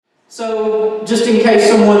So, just in case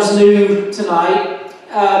someone's new tonight,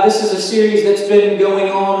 this is a series that's been going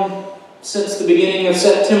on since the beginning of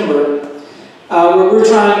September, where we're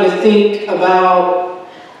trying to think about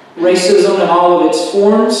racism in all of its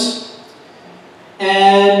forms.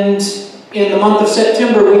 And in the month of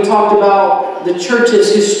September, we talked about the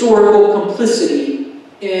church's historical complicity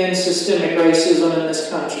in systemic racism in this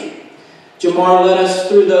country. Jamar led us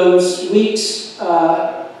through those weeks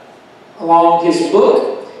along his book.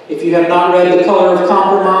 If you have not read The Color of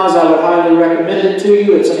Compromise, I would highly recommend it to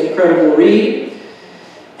you. It's an incredible read.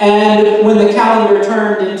 And when the calendar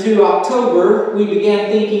turned into October, we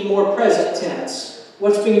began thinking more present tense.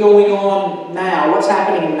 What's been going on now? What's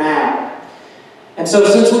happening now? And so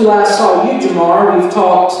since we last saw you, Jamar, we've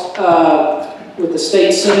talked with the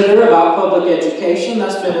state senator about public education.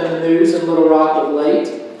 That's been in the news in Little Rock of late.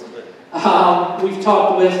 We've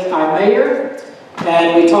talked with our mayor.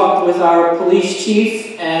 And we talked with our police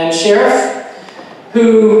chief and sheriff,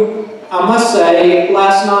 who, I must say,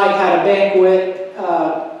 last night had a banquet,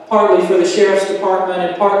 partly for the sheriff's department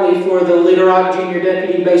and partly for the Little Rock Junior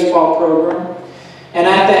Deputy Baseball Program. And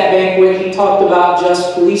at that banquet, he talked about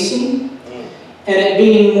just policing and it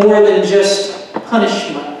being more than just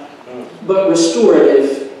punishment, but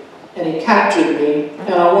restorative. And he captured me.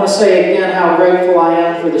 And I want to say again how grateful I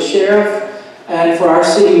am for the sheriff and for our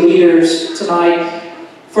city leaders tonight,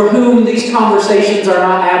 for whom these conversations are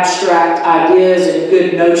not abstract ideas and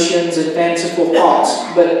good notions and fanciful thoughts,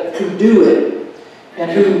 but who do it and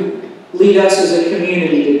who lead us as a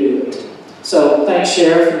community to do it. So thanks,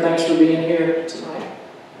 Sheriff, and thanks for being here tonight.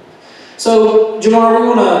 So, Jamar, we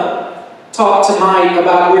want to talk tonight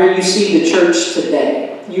about where you see the church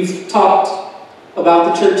today. You've talked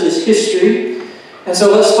about the church's history. And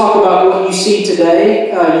so let's talk about what you see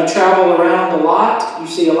today. You travel around a lot. You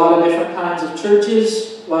see a lot of different kinds of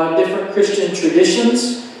churches, a lot of different Christian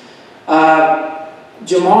traditions.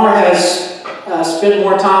 Jamar has spent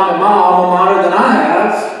more time at my alma mater than I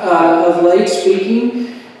have of late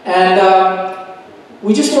speaking. And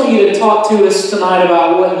we just want you to talk to us tonight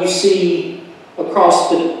about what you see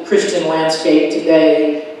across the Christian landscape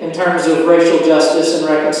today in terms of racial justice and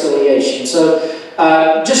reconciliation. So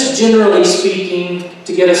just generally speaking,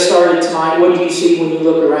 to get us started tonight, what do you see when you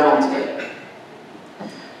look around today?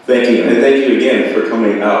 Thank you, and thank you again for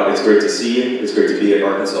coming out. It's great to see you. It's great to be at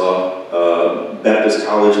Arkansas Baptist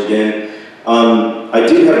College again. I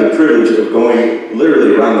do have the privilege of going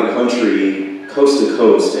literally around the country, coast to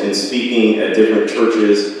coast, and speaking at different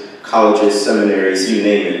churches, colleges, seminaries, you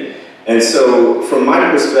name it. And so, from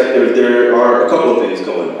my perspective, there are a couple of things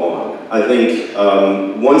going on. I think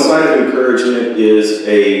one sign of encouragement is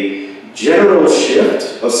a general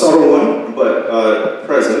shift, a subtle one, but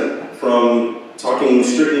present, from talking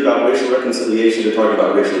strictly about racial reconciliation to talking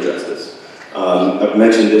about racial justice. I've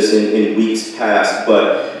mentioned this in weeks past,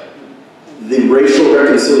 but the racial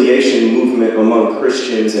reconciliation movement among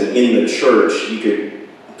Christians and in the church, you could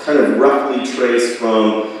kind of roughly trace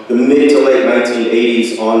from the mid to late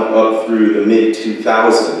 1980s on up through the mid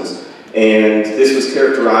 2000s. And this was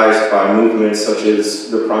characterized by movements such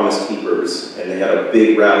as the Promise Keepers, and they had a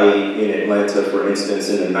big rally in Atlanta, for instance,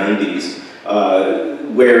 in the 90s,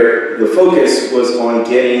 where the focus was on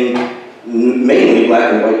getting mainly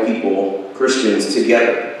black and white people, Christians,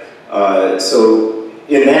 together. So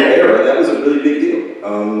in that era, that was a really big deal.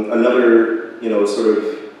 Another, sort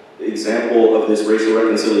of example of this racial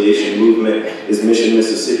reconciliation movement is Mission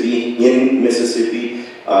Mississippi in Mississippi,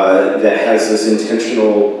 that has this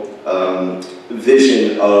intentional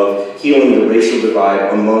vision of healing the racial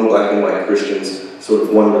divide among black and white Christians, sort of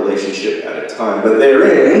one relationship at a time. But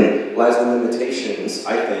therein lies the limitations,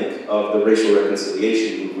 I think, of the racial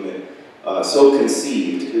reconciliation movement, so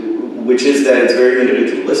conceived, which is that it's very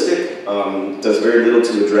individualistic, does very little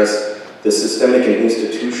to address the systemic and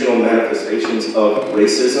institutional manifestations of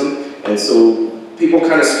racism, and so people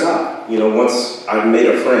kind of stop. Once I've made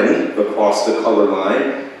a friend across the color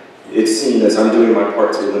line, it's seen as I'm doing my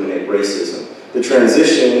part to eliminate racism. The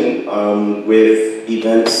transition with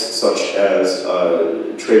events such as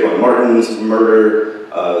Trayvon Martin's murder,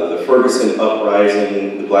 the Ferguson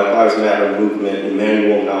uprising, the Black Lives Matter movement,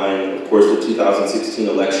 Emanuel 9, of course the 2016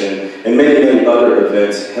 election, and many, many other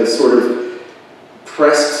events have sort of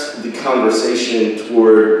pressed the conversation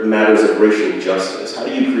toward matters of racial justice. How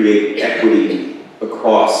do you create equity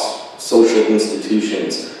across social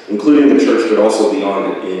institutions, including the church, but also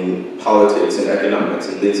beyond it, in politics and economics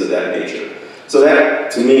and things of that nature? So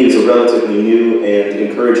that, to me, is a relatively new and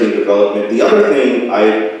encouraging development. The other thing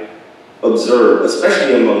I observe,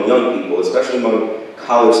 especially among young people, especially among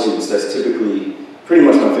college students, that's typically pretty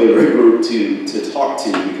much my favorite group to talk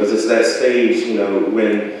to, because it's that stage,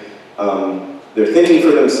 when They're thinking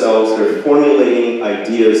for themselves, they're formulating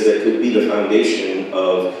ideas that could be the foundation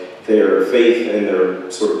of their faith and their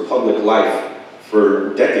sort of public life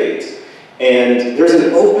for decades. And there's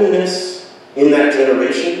an openness in that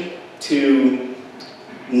generation to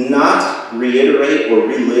not reiterate or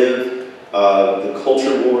relive the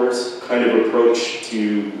culture wars kind of approach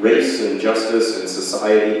to race and justice and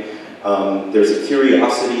society. There's a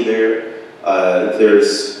curiosity there.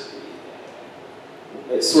 There's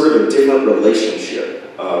sort of a different relationship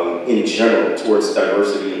in general towards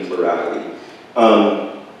diversity and plurality.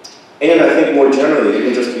 And I think more generally,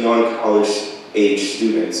 even just beyond college-age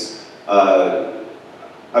students,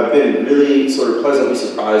 I've been really sort of pleasantly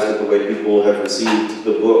surprised at the way people have received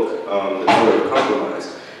the book, The Color of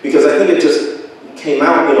Compromise, because I think it just came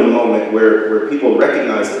out in a moment where people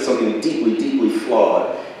recognize there's something deeply, deeply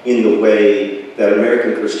flawed in the way that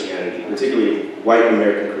American Christianity, particularly white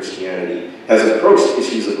American Christianity, has approached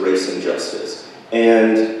issues of race and justice.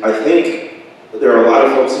 And I think there are a lot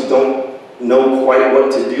of folks who don't know quite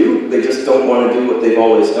what to do. They just don't want to do what they've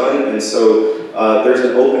always done. And so there's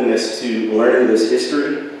an openness to learning this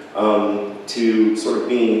history, to sort of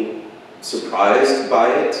being surprised by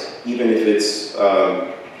it, even if it's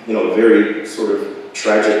a very sort of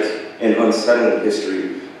tragic and unsettling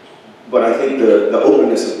history. But I think the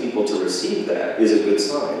openness of people to receive that is a good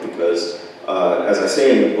sign, because as I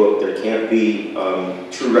say in the book, there can't be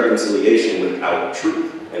true reconciliation without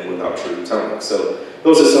truth and without truth telling. So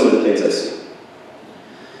those are some of the things I see.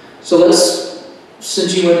 So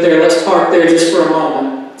since you went there, let's park there just for a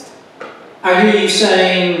moment. I hear you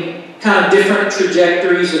saying kind of different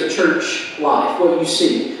trajectories of church life, what you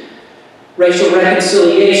see. Racial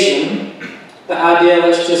reconciliation, the idea,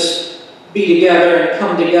 let's just be together and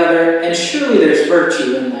come together, and surely there's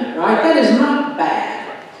virtue in that, right? That is not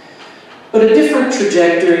bad. But a different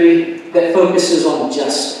trajectory that focuses on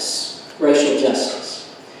justice, racial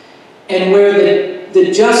justice. And where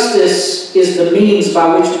the justice is the means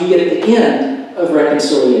by which we get the end of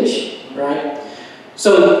reconciliation, right?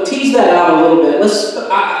 So tease that out a little bit.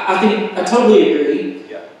 I totally agree.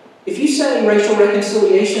 Yeah. If you say racial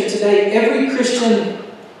reconciliation today, every Christian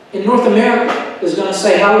in North America is going to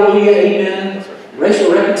say hallelujah, amen,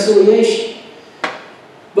 racial reconciliation.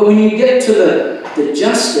 But when you get to the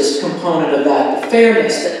justice component of that, the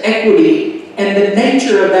fairness, the equity, and the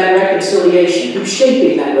nature of that reconciliation, who's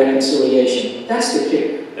shaping that reconciliation, that's the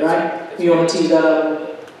kicker, right? You want to tease that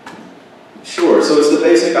out? Sure. So it's the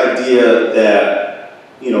basic idea that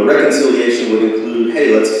reconciliation would include,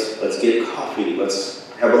 hey, let's get coffee, let's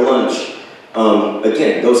have a lunch.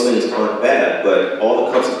 Again, those things aren't bad, but all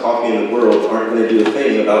the cups of coffee in the world aren't going to do a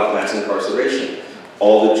thing about mass incarceration.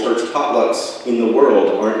 All the church potlucks in the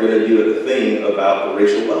world aren't going to do a thing about the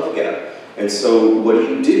racial wealth gap. And so what do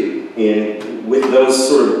you do with those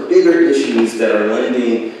sort of bigger issues that are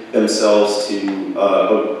lending themselves to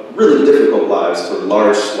really difficult lives for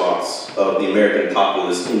large swaths of the American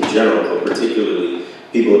populace in general, but particularly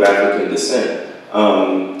people of African descent?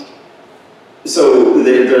 So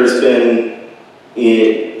there's been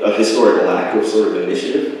a historic lack of sort of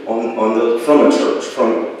initiative from a church,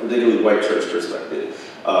 from particularly white church perspective.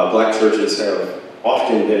 Black churches have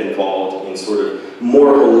often been involved in sort of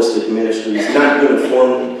more holistic ministries, not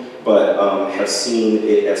uniformly, but have seen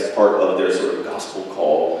it as part of their sort of gospel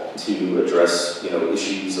call to address,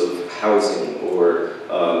 issues of housing or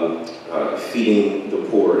feeding the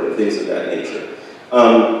poor and things of that nature.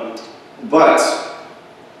 But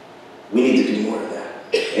we need to do more of that.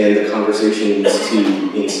 And the conversation needs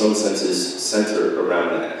to, in some senses, center around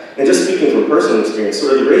that. And just speaking from personal experience,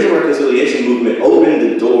 sort of the racial reconciliation movement opened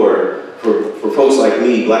the door for folks like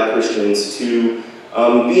me, Black Christians, to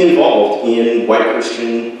be involved in white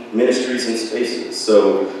Christian ministries and spaces.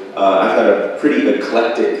 So I've had a pretty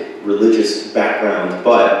eclectic religious background,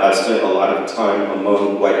 but I've spent a lot of time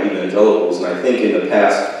among white evangelicals, and I think in the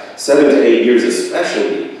past 7 to 8 years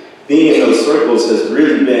especially, being in those circles has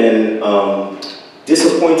really been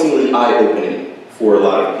disappointingly eye-opening for a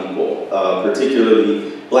lot of people,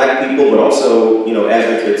 particularly Black people, but also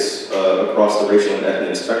advocates across the racial and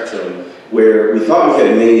ethnic spectrum, where we thought we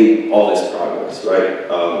had made all this progress, right?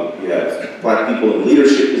 You have Black people in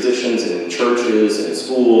leadership positions in churches and in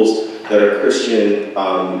schools that are Christian.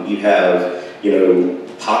 You have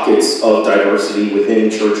pockets of diversity within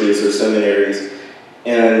churches or seminaries,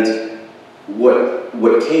 and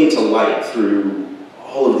what came to light through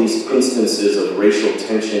all of these instances of racial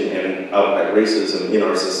tension and outright racism in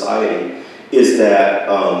our society is that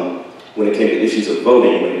when it came to issues of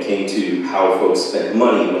voting, when it came to how folks spent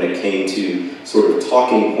money, when it came to sort of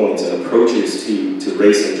talking points and approaches to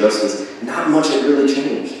race and justice, not much had really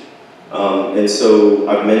changed. And so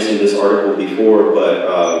I've mentioned this article before, but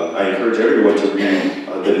I encourage everyone to read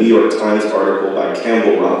the New York Times article by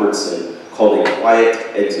Campbell Robertson called A Quiet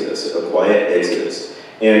Exodus, A Quiet Exodus.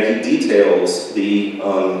 And he details the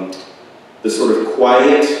sort of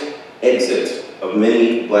quiet exit of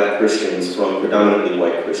many black Christians from predominantly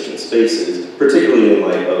white Christian spaces, particularly in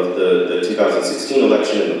light of the 2016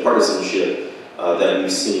 election and the partisanship that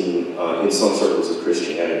we've seen in some circles of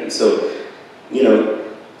Christianity. So, you know,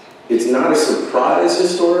 it's not a surprise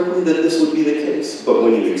historically that this would be the case, but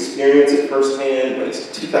when you experience it firsthand, when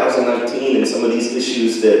it's 2019 and some of these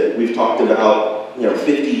issues that we've talked about,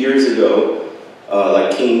 50 years ago,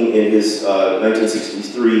 like King in his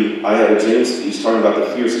 1963 I Have a Dream speech, talking about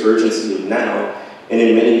the fierce urgency of now, and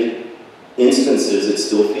in many instances it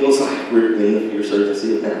still feels like we're in the fierce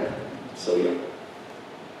urgency of now. So yeah.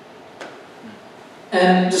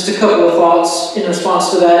 And just a couple of thoughts in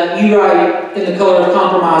response to that. You write in The Color of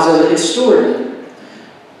Compromise as a historian.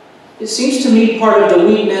 It seems to me part of the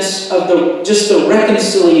weakness of the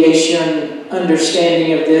reconciliation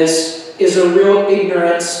understanding of this is a real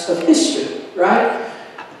ignorance of history, right?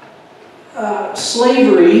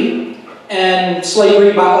 Slavery, and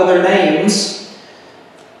slavery by other names,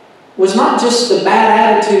 was not just the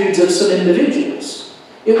bad attitudes of some individuals.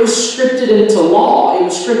 It was scripted into law, it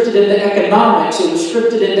was scripted into economics, it was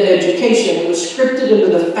scripted into education, it was scripted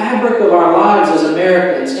into the fabric of our lives as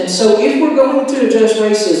Americans. And so if we're going to address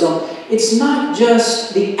racism, it's not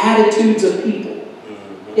just the attitudes of people.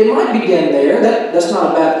 It might begin there, that's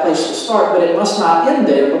not a bad place to start, but it must not end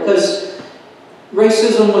there, because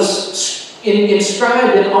racism was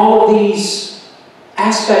inscribed in all of these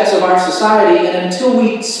aspects of our society, and until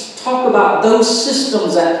we talk about those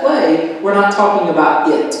systems at play, we're not talking about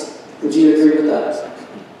it. Would you agree with that?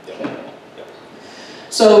 Yeah.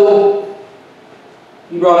 So,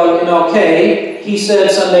 you brought up MLK. He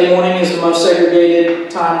said Sunday morning is the most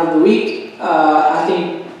segregated time of the week. I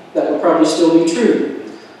think that would probably still be true.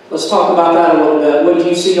 Let's talk about that a little bit. What do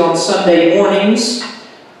you see on Sunday mornings?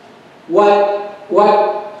 What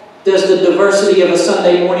does the diversity of a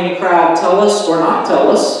Sunday morning crowd tell us or not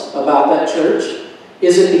tell us about that church?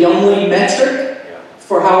 Is it the only metric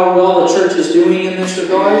for how well the church is doing in this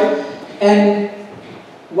regard? And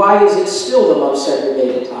why is it still the most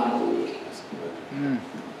segregated time of the week?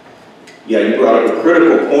 Yeah, you brought up a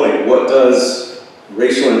critical point. What does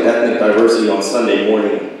racial and ethnic diversity on Sunday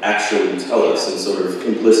morning actually tell us? And sort of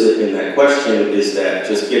implicit in that question is that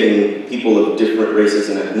just getting people of different races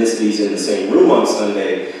and ethnicities in the same room on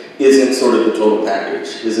Sunday isn't sort of the total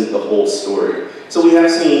package, isn't the whole story. So we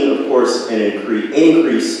have seen, of course, an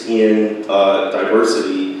increase in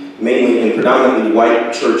diversity, mainly in predominantly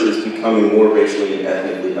white churches becoming more racially and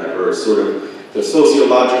ethnically diverse. Sort of the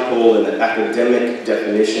sociological and the academic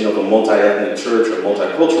definition of a multi-ethnic church or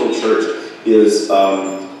multicultural church is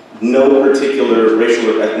no particular racial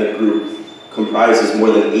or ethnic group comprises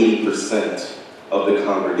more than 80% of the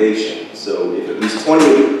congregation. So if at least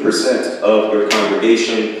 20% of your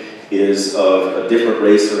congregation is of a different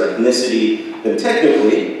race or ethnicity, then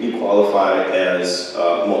technically you qualify as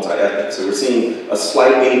multi-ethnic. So we're seeing a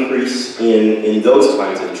slight increase in those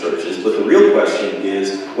kinds of churches, but the real question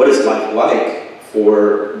is, what is life like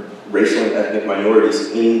for racial and ethnic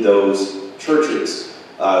minorities in those churches?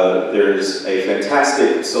 There's a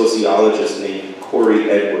fantastic sociologist named Corey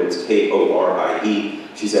Edwards, K-O-R-I-E.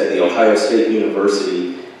 She's at The Ohio State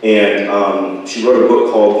University, and she wrote a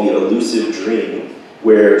book called The Elusive Dream,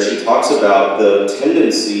 where she talks about the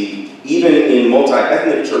tendency, even in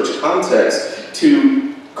multi-ethnic church context,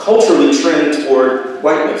 to culturally trend toward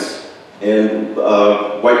whiteness and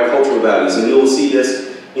white cultural values. And you'll see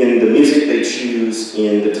this in the music they choose,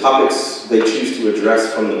 in the topics they choose to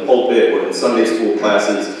address from the pulpit or in Sunday school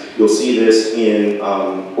classes. You'll see this in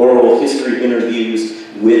oral history interviews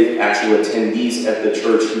with actual attendees at the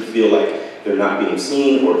church who feel like they're not being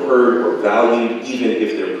seen or heard or valued, even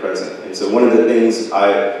if they're present. And so one of the things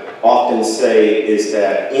I often say is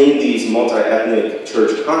that in these multi-ethnic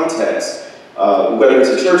church contexts, whether it's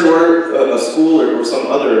a church or a school or some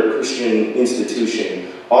other Christian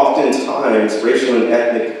institution, oftentimes racial and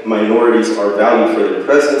ethnic minorities are valued for their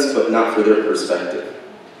presence, but not for their perspective.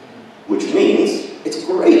 Which means it's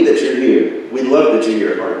great that you're here. We love that you're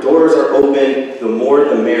here. Our doors are open, the more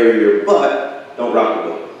the merrier, but don't rock the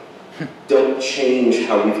boat. Don't change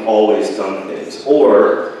how we've always done things.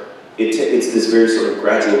 Or it's this very sort of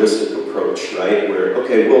gradualistic approach, right? Where,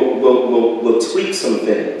 okay, we'll tweak some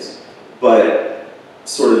things, but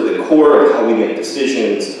sort of the core of how we make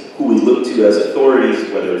decisions, who we look to as authorities,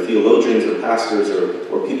 whether theologians or pastors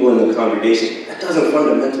or people in the congregation, that doesn't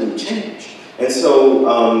fundamentally change. And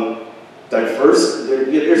so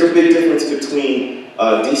there's a big difference between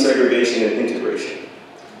desegregation and integration.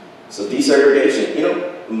 So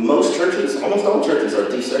desegregation, most churches, almost all churches are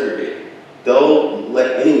desegregated. They'll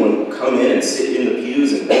let anyone come in and sit in the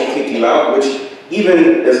pews and they'll kick you out, which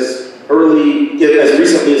even as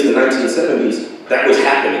recently as the 1970s, that was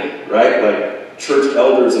happening, right? Like church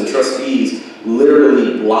elders and trustees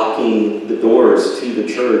literally blocking the doors to the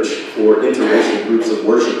church for interracial groups of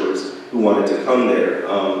worshipers who wanted to come there.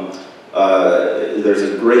 There's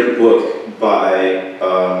a great book by,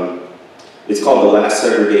 it's called The Last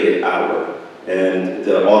Segregated Hour, and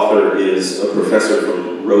the author is a professor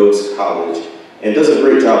from Rhodes College, and does a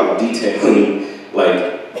great job of detailing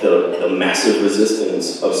like the massive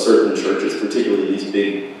resistance of certain churches, particularly these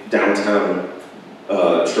big downtown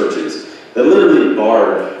churches, that literally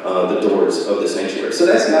barred the doors of the sanctuary. So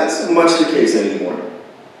that's not so much the case anymore.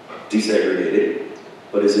 Desegregated,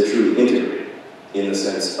 but is it truly integrated in the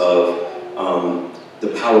sense of the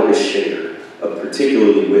power is shared,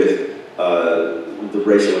 particularly with the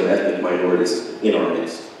racial and ethnic minorities in our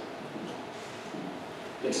midst.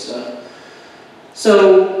 Good stuff.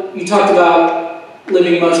 So you talked about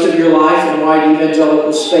living most of your life in white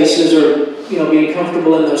evangelical spaces, or being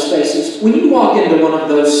comfortable in those spaces. When you walk into one of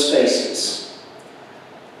those spaces,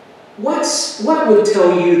 what would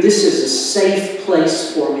tell you this is a safe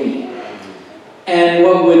place for me? And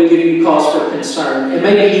what would give you cause for concern? And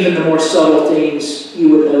maybe even the more subtle things you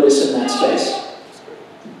would notice in that space.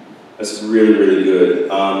 That's really, really good.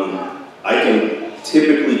 I can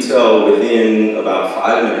typically tell within about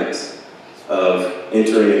 5 minutes of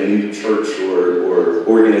entering a new church or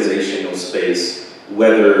organizational space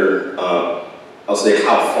whether, I'll say,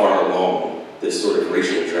 how far along this sort of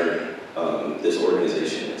racial journey this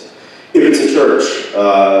organization is. If it's a church,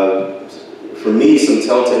 for me, some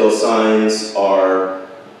telltale signs are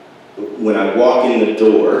when I walk in the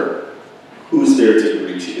door, who's there to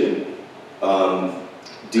greet you?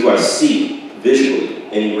 Do I see visually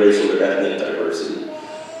any racial or ethnic diversity?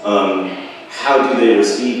 How do they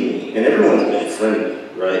receive me? And everyone's been friendly,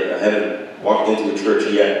 right? I haven't walked into a church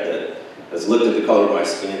yet that has looked at the color of my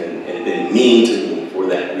skin and been mean to me for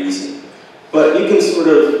that reason. But you can sort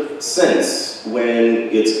of sense when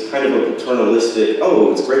it's kind of a paternalistic,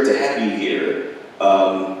 oh, it's great to have you here.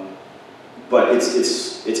 But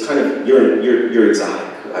it's kind of, you're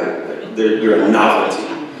exotic, right? You're a novelty.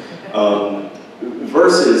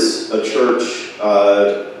 Versus a church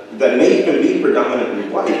that may even be predominantly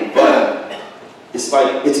white, but it's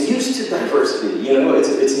like, it's used to diversity,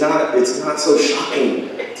 it's not so shocking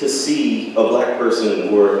to see a black person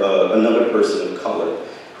or another person of color.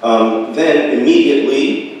 Then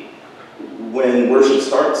immediately, when worship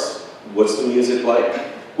starts, what's the music like?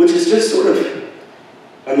 Which is just sort of,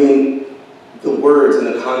 the words and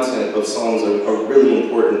the content of songs are really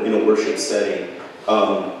important in a worship setting.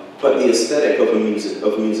 But the aesthetic of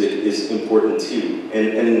music is important too.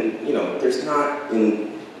 And there's not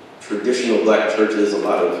in traditional black churches a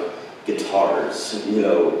lot of guitars.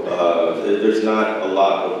 There's not a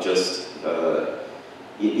lot of just.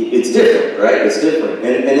 It's different, right? It's different.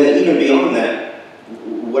 And then even beyond that,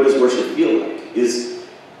 what does worship feel like? Is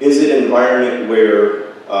it an environment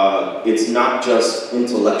where it's not just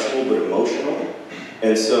intellectual but emotional?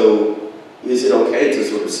 And so, is it okay to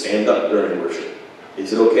sort of stand up during worship?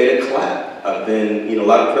 Is it okay to clap? I've been in a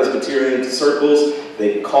lot of Presbyterian circles,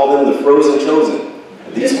 they call them the frozen chosen.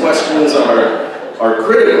 These questions are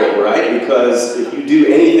critical, right? Because if you do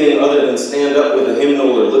anything other than stand up with a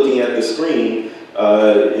hymnal or looking at the screen,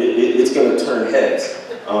 it's going to turn heads.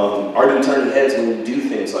 Are you turning heads when you do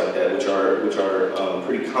things like that, which are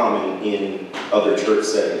pretty common in other church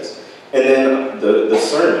settings? And then the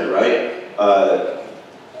sermon, right?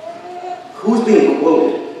 Who's being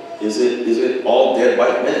quoted? Is it all dead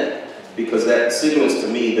white men? Because that signals to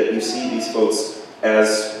me that you see these folks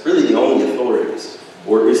as really the only authorities.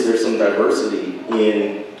 Or is there some diversity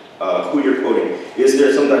in who you're quoting? Is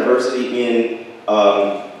there some diversity in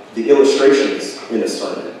the illustrations in a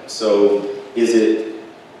sermon? So is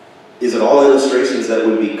it all illustrations that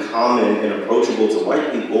would be common and approachable to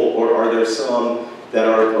white people, or are there some that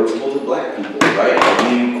are approachable to black people, right?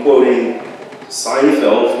 Are you quoting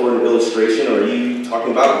Seinfeld for an illustration, or are you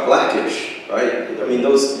talking about Blackish, right?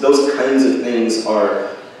 Those kinds of things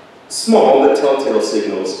are small but telltale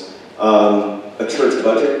signals. A church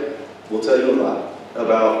budget will tell you a lot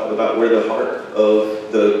about where the heart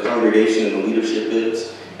of the congregation and the leadership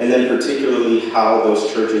is, and then particularly how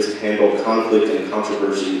those churches handle conflict and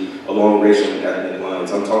controversy along racial and ethnic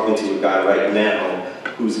lines. I'm talking to a guy right now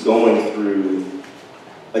who's going through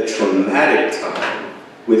a traumatic time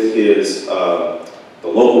with his the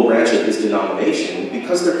local branch of his denomination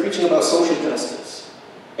because they're preaching about social justice.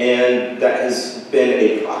 And that has been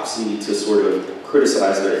a proxy to sort of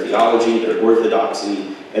criticize their theology, their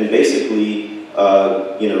orthodoxy, and basically,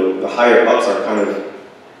 the higher ups are kind of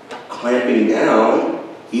clamping down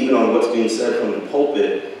even on what's being said from the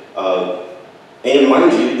pulpit. And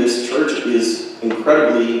mind you, this church is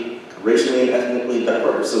incredibly racially and ethnically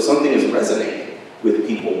diverse. So something is resonating with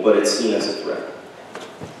people, but it's seen as a threat.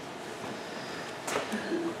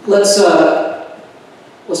 Let's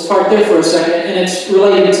park there for a second, and it's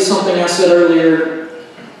related to something I said earlier.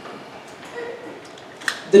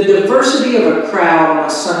 The diversity of a crowd on a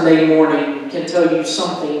Sunday morning can tell you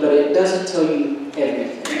something, but it doesn't tell you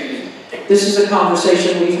everything. This is a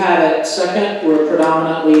conversation we've had at Second. We're a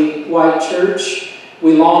predominantly white church.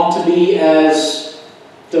 We long to be as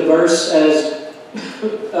diverse as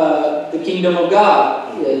the kingdom of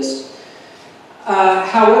God is.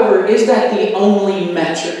 However, is that the only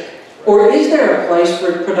metric? Or is there a place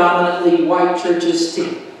for predominantly white churches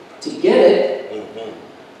to get it,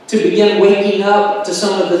 to begin waking up to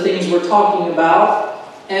some of the things we're talking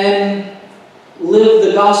about, and live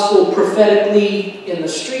the gospel prophetically in the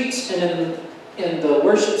streets and in the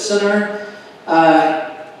worship center,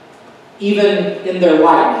 even in their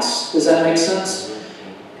whiteness? Does that make sense?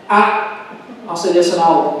 I'll say this and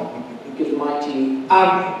I'll give the mic to you.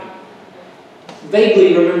 I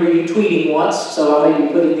vaguely remember you tweeting once, so I may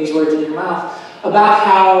be putting these words in your mouth, about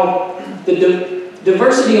how the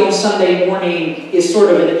diversity on Sunday morning is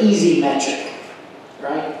sort of an easy metric,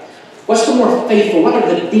 right? What's the more faithful, what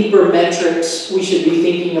are the deeper metrics we should be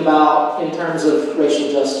thinking about in terms of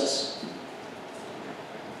racial justice?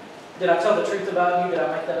 Did I tell the truth about you? Did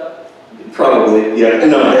I make that up? Probably, yeah.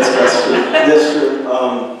 No, that's true. That's true.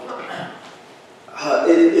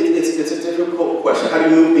 It's a difficult question. How do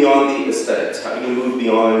you move beyond the aesthetics? How do you move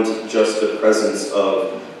beyond just the presence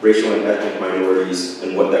of racial and ethnic minorities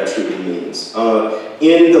and what that truly means?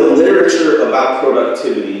 In the literature about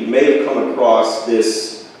productivity, you may have come across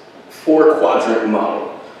this 4-quadrant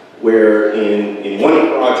model, where in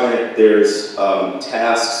one quadrant there's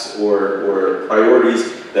tasks or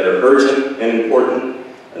priorities that are urgent and important.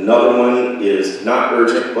 Another one is not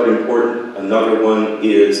urgent but important. Another one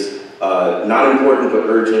is not important but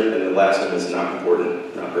urgent, and the last one is not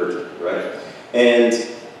important, not urgent, right? And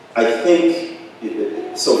I think,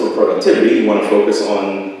 so for productivity, you want to focus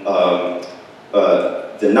on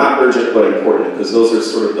the not urgent but important, because those are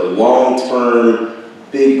sort of the long-term,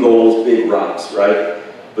 big goals, big rocks, right?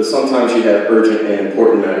 But sometimes you have urgent and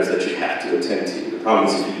important matters that you have to attend to. The problem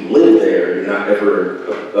is if you live there, you're not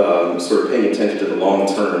ever sort of paying attention to the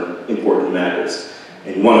long-term important matters.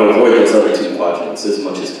 And you want to avoid those other 2 quadrants as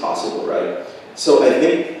much as possible, right? So I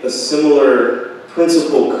think a similar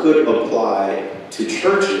principle could apply to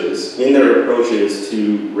churches in their approaches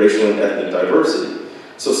to racial and ethnic diversity.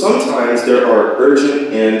 So sometimes there are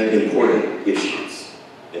urgent and important issues.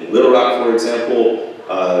 In Little Rock, for example,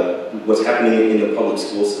 what's happening in the public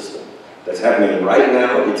school system. That's happening right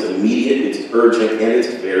now. It's immediate, it's urgent, and it's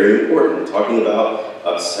very important. We're talking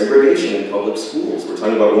about segregation in public schools. We're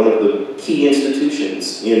talking about one of the key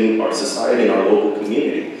institutions in our society and our local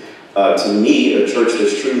community. To me, a church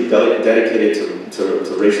that's truly dedicated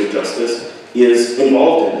to racial justice is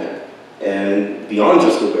involved in that, and beyond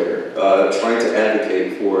just aware, trying to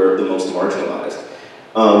advocate for the most marginalized.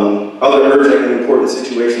 Other urgent and important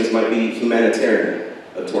situations might be humanitarian.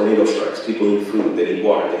 A tornado strikes, people need food, they need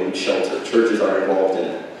water, they need shelter. Churches are involved in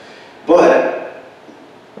that. But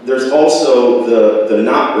there's also the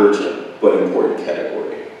not urgent but important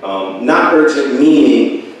category. Not urgent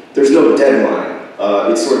meaning there's no deadline.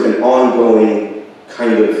 It's sort of an ongoing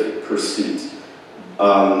kind of pursuit.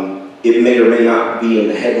 It may or may not be in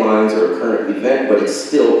the headlines or a current event, but it's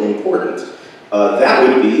still important. That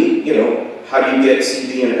would be, how do you get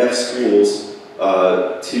CD and F schools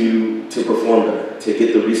to perform better, to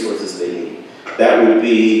get the resources they need? That would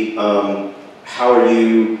be, how are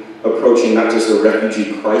you approaching not just a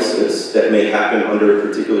refugee crisis that may happen under a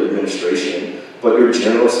particular administration, but your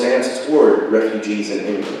general stance toward refugees and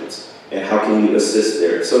immigrants, and how can you assist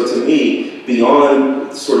there? So to me,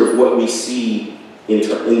 beyond sort of what we see in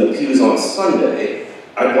the pews on Sunday,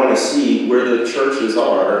 I want to see where the churches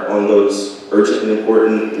are on those urgent and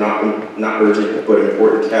important, not urgent but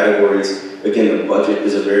important categories. Again, the budget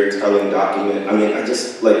is a very telling document. I mean,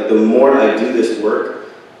 the more I do this work,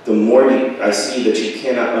 the more I see that you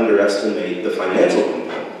cannot underestimate the financial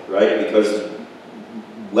component, right? Because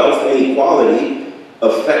wealth inequality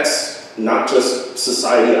affects not just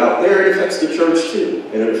society out there, it affects the church too,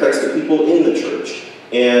 and it affects the people in the church.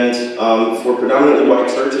 And for predominantly white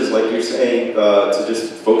churches, like you're saying, to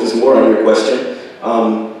just focus more on your question,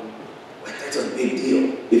 Like that's a big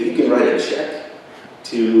deal. If you can write a check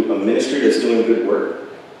to a ministry that's doing good work,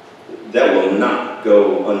 that will not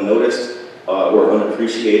go unnoticed or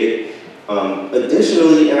unappreciated.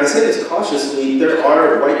 Additionally, and I say this cautiously, there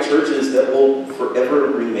are white churches that will forever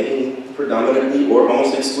remain predominantly or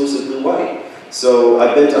almost exclusively white. So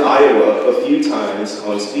I've been to Iowa a few times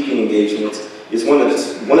on speaking engagements. It's one of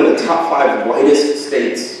the top 5 whitest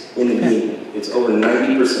states in the union. It's over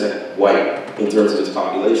 90% white in terms of its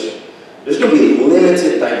population. There's going to be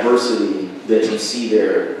limited diversity that you see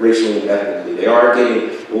there racially and ethnically. They are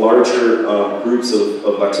getting larger groups of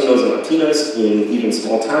Latinos and Latinas in even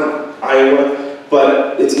small town Iowa,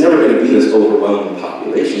 but it's never going to be this overwhelming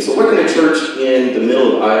population. So what can a church in the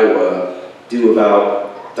middle of Iowa do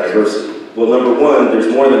about diversity? Well, number one, there's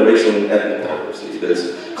more than racial and ethnic diversity.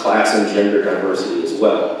 There's class and gender diversity as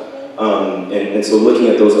well. And so looking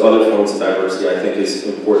at those other forms of diversity, I think, is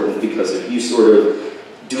important, because if you sort of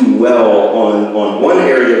do well on one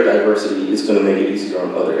area of diversity, it's going to make it easier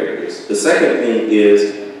on other areas. The second thing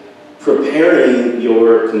is preparing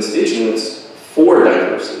your constituents for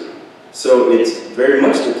diversity. So it's very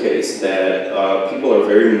much the case that people are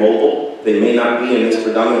very mobile. They may not be in this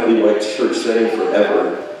predominantly white church setting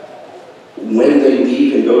forever. When they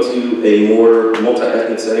leave and go to a more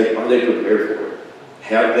multi-ethnic setting, are they prepared for it?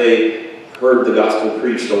 Have they heard the gospel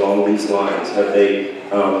preached along these lines? Have they,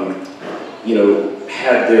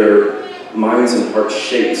 had their minds and hearts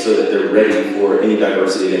shaped so that they're ready for any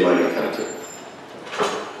diversity they might encounter?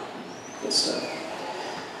 Good stuff.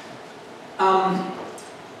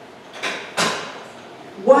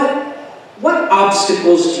 What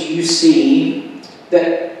obstacles do you see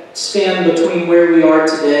that stand between where we are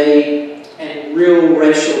today and real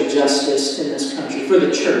racial justice in this country for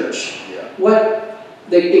the church? Yeah.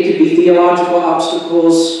 It could be theological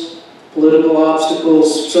obstacles, political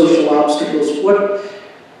obstacles, social obstacles.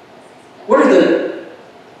 What are the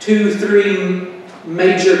 2-3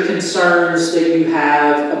 major concerns that you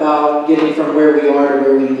have about getting from where we are to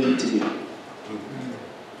where we need to be?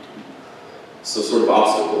 So sort of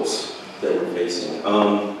obstacles that we're facing.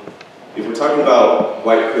 If we're talking about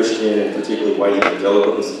white Christian and particularly white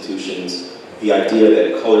evangelical institutions, the idea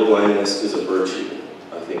that colorblindness is a virtue,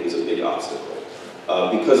 I think, is a big obstacle.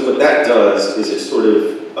 Because what that does is it sort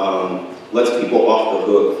of lets people off the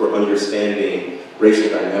hook for understanding racial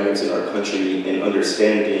dynamics in our country and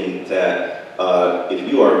understanding that if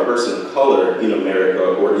you are a person of color in America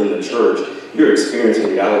or in the church, you're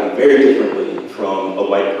experiencing reality very differently from a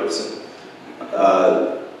white person.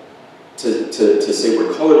 To say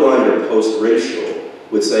we're colorblind or post-racial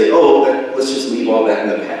would say, oh, let's just leave all that in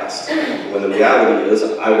the past. When the reality is,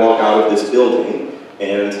 I walk out of this building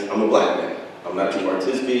and I'm a black man. I'm not Jumar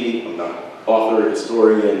Tisby, I'm not author,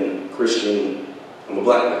 historian, Christian, I'm a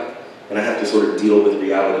black man. And I have to sort of deal with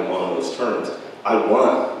reality on those terms. I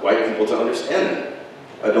want white people to understand that.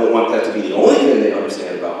 I don't want that to be the only thing they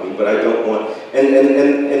understand about me, but I don't want, and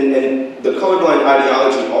the colorblind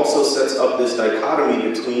ideology also sets up this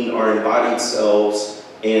dichotomy between our embodied selves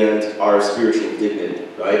and our spiritual dignity,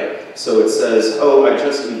 right? So it says, oh, I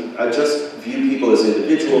just view people as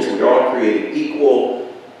individuals, we're all created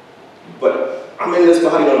equal, but I'm in this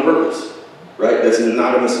body on purpose, right? That's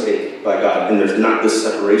not a mistake by God, and there's not this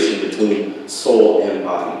separation between soul and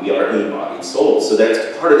body. We are embodied souls, so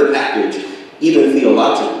that's part of the package, even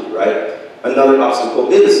theologically, right? Another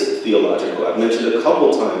obstacle is theological. I've mentioned a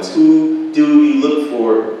couple times, who do you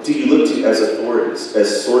look to as authorities,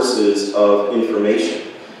 as sources of information?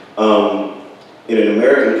 In an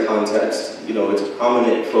American context, it's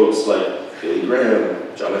prominent folks like Billy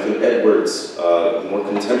Graham, Jonathan Edwards, more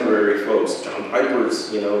contemporary folks, John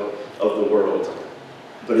Piper's, of the world.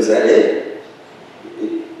 But is that it?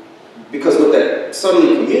 Because what that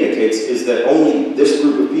subtly communicates is that only this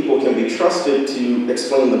group of people can be trusted to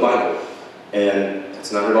explain the Bible. And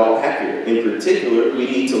that's not at all accurate. In particular, we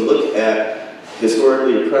need to look at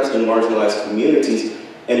historically oppressed and marginalized communities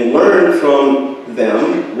and learn from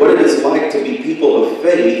them what it is like to be people of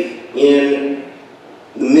faith in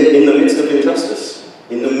the midst of injustice,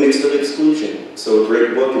 in the midst of exclusion. So a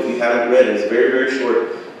great book, if you haven't read, and it's very, very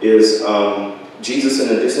short, is Jesus and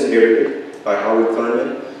the Disinherited by Howard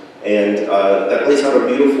Thurman. And that lays out a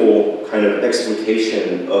beautiful kind of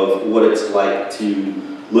explication of what it's like to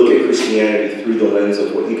look at Christianity through the lens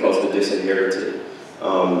of what he calls the disinherited.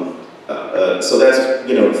 So that's,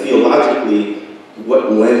 theologically,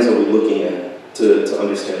 what lens are we looking at to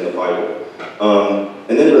understand the Bible?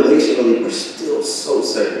 And then relationally, we're still so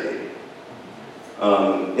segregated.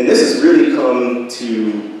 And this has really come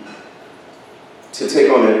to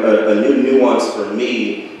take on a new nuance for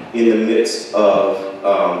me in the midst of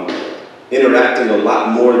interacting a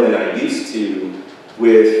lot more than I used to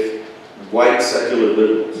with white secular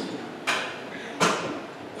liberals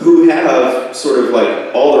who have sort of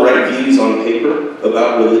like all the right views on paper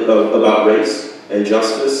about race and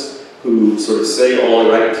justice, who sort of say all the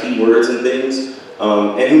right key words and things,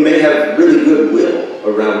 and who may have really good will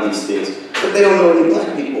around these things, but they don't know any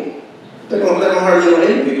black people. They don't hardly know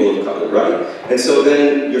any people of color, right? And so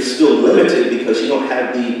then you're still limited because you don't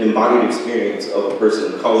have the embodied experience of a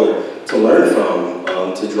person of color to learn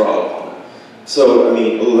from, to draw upon. So, I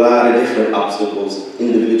mean, a lot of different obstacles.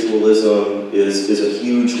 Individualism is a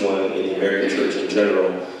huge one in the American church in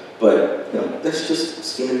general, but that's just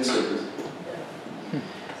skin and surface.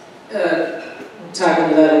 Tap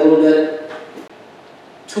into that a little bit,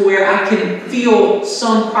 to where I can feel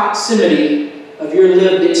some proximity of your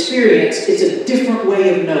lived experience. It's a different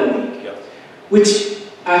way of knowing, which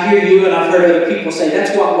I hear you and I've heard other people say,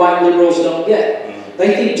 that's what white liberals don't get. Mm-hmm.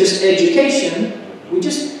 They think just education,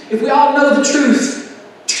 if we all know the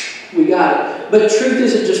truth, we got it. But truth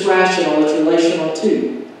isn't just rational, it's relational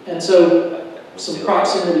too. And so, some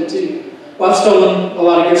proximity too. Well, I've stolen a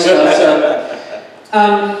lot of your stuff,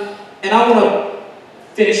 so. And I want to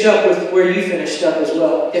finish up with where you finished up as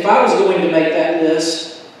well. If I was going to make that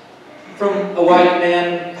list from a white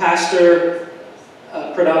man, pastor,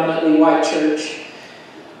 predominantly white church,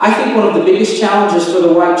 I think one of the biggest challenges for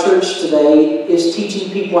the white church today is teaching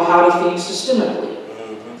people how to think systemically.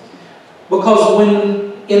 Because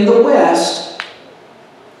when in the West,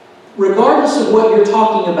 regardless of what you're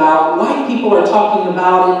talking about, white people are talking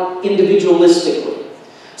about it individualistically.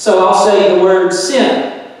 So I'll say the word sin.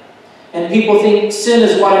 And people think sin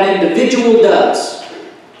is what an individual does.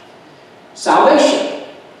 Salvation.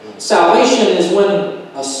 Salvation is when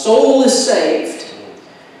a soul is saved.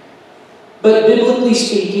 But biblically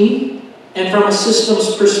speaking, and from a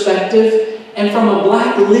systems perspective, and from a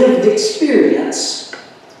black lived experience,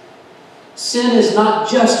 sin is not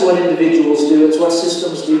just what individuals do, it's what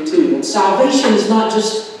systems do too. And salvation is not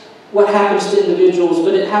just what happens to individuals,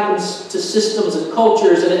 but it happens to systems and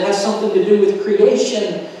cultures, and it has something to do with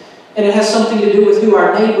creation. And it has something to do with who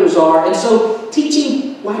our neighbors are. And so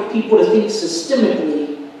teaching white people to think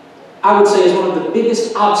systemically, I would say, is one of the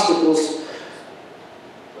biggest obstacles.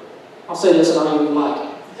 I'll say this and I'll give you the mic.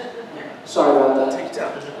 Sorry about that. Take it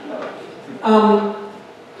down.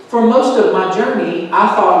 For most of my journey,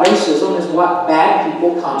 I thought racism is what bad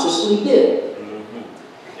people consciously did.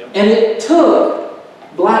 Mm-hmm. Yep. And it took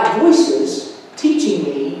black voices teaching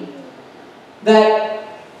me that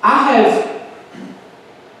I have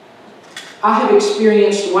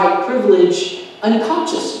experienced white privilege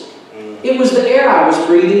unconsciously. It was the air I was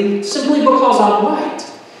breathing simply because I'm white.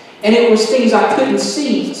 And it was things I couldn't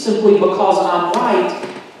see simply because I'm white.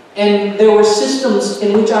 And there were systems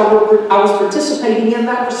in which I was participating in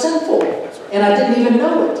that were sinful. And I didn't even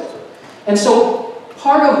know it. And so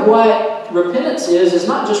part of what repentance is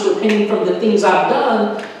not just repenting from the things I've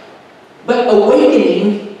done, but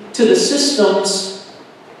awakening to the systems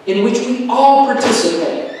in which we all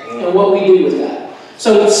participate. And what we do with that.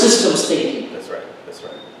 So systems thinking. That's right.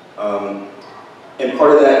 And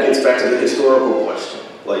part of that gets back to the historical question.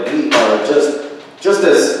 Like, we are just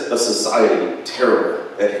as a society terrible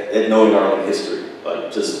at knowing our own history.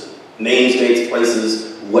 Like, just names, dates,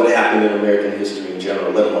 places, what happened in American history in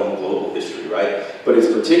general, let alone global history, right? But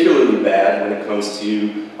it's particularly bad when it comes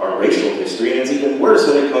to our racial history, and it's even worse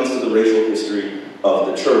when it comes to the racial history of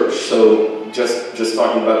the church. So just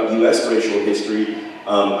talking about U.S. racial history,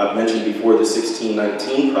 I've mentioned before the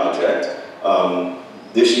 1619 Project.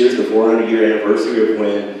 This year is the 400-year anniversary of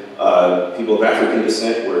when people of African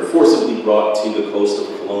descent were forcibly brought to the coast of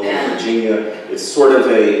colonial Virginia. It's sort of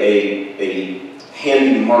a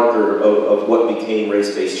handy marker of what became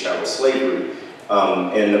race-based chattel slavery.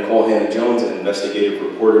 And Nicole Hannah-Jones, an investigative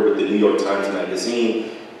reporter with the New York Times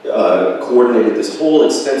Magazine, coordinated this whole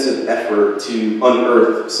extensive effort to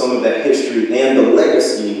unearth some of that history and the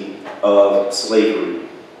legacy of slavery.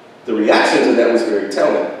 The reaction to that was very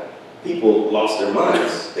telling. People lost their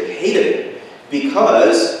minds. They hated it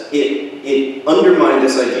because it undermined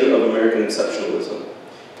this idea of American exceptionalism.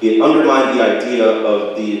 It undermined the idea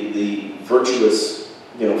of the virtuous,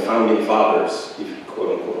 founding fathers,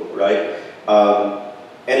 quote unquote, right?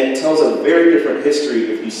 And it tells a very different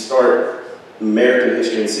history if you start American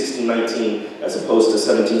history in 1619 as opposed to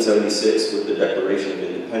 1776 with the Declaration of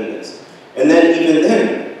Independence. And then even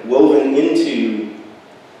then, woven into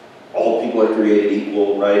all people are created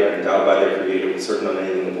equal, right, or endowed by their creator with certain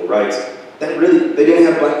unalienable rights, they didn't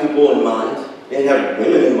have black people in mind. They didn't have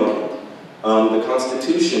women in mind. The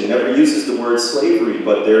Constitution never uses the word slavery,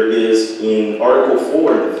 but there is in Article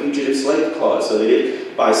 4, the Fugitive Slave Clause. So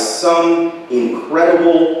by some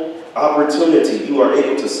incredible opportunity, you are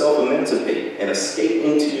able to self-emancipate and escape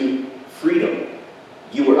into freedom.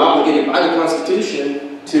 You were obligated by the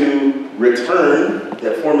Constitution to return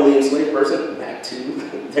that formerly enslaved person back to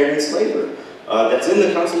their enslaver. That's in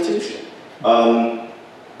the Constitution. An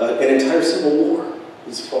entire civil war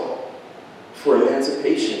is fought for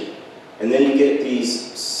emancipation. And then you get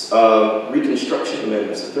these Reconstruction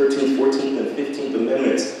Amendments, the 13th, 14th, and 15th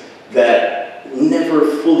Amendments that never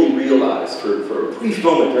fully realized for a brief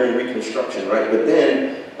moment during Reconstruction, right? But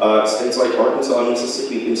then states like Arkansas and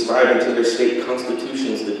Mississippi inscribed into their state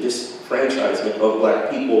constitutions the disfranchisement of black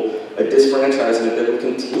people, a disfranchisement that will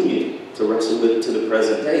continue to wrestle with to the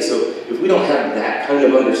present day. So if we don't have that kind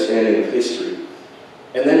of understanding of history,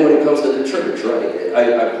 and then when it comes to the church, right?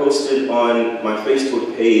 I posted on my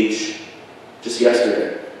Facebook page just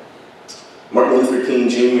yesterday. Martin Luther King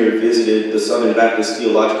Jr. visited the Southern Baptist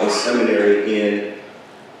Theological Seminary in,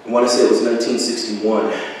 I want to say it was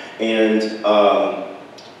 1961. And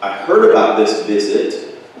I heard about this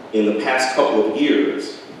visit in the past couple of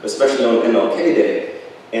years, especially on MLK Day.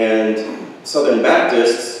 And Southern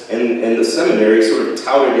Baptists and the seminary sort of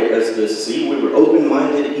touted it as this, see, we were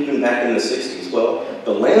open-minded even back in the 60s. Well,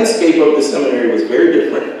 the landscape of the seminary was very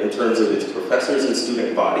different in terms of its professors and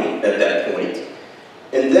student body at that point.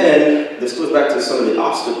 And then, this goes back to some of the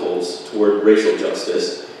obstacles toward racial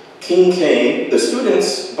justice. King came, the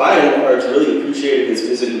students, by and large, really appreciated his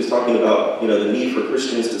visit. He was talking about, the need for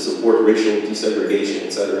Christians to support racial desegregation,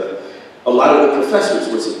 etc. A lot of the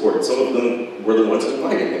professors were supported. Some of them were the ones who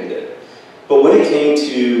invited him there. But when it came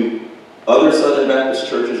to other Southern Baptist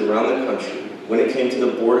churches around the country, when it came to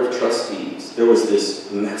the Board of Trustees, there was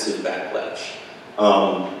this massive backlash,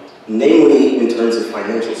 namely in terms of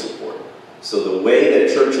financial support. So the way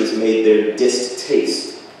that churches made their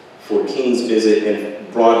distaste for King's visit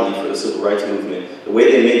and broadly for the civil rights movement, the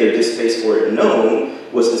way they made their distaste for it known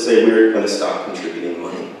was to say we're going to stop contributing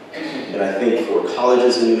money. And I think for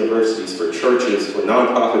colleges and universities, for churches, for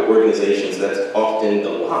nonprofit organizations, that's often the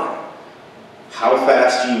line. How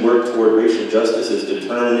fast you work toward racial justice is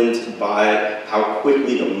determined by how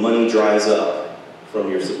quickly the money dries up from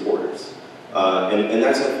your supporters. And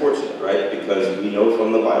that's unfortunate, right? Because we know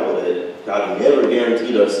from the Bible that God never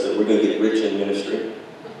guaranteed us that we're going to get rich in ministry,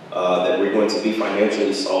 that we're going to be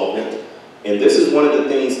financially solvent. And this is one of the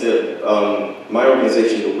things that my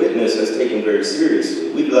organization, The Witness, has taken very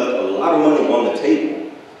seriously. We've left a lot of money on the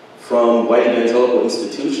table from white evangelical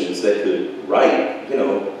institutions that could write,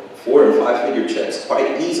 4- and 5-figure checks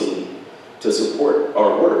quite easily to support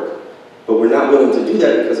our work. But we're not willing to do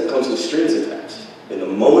that because it comes with strings attached. And the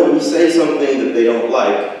moment we say something that they don't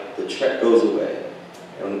like, the check goes away.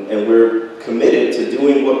 And we're committed to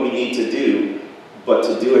doing what we need to do, but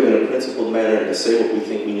to do it in a principled manner and to say what we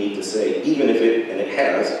think we need to say, even if it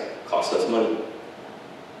has, cost us money.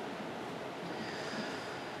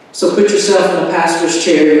 So put yourself in the pastor's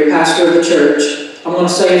chair, you're pastor of the church. I'm going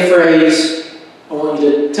to say a phrase. I want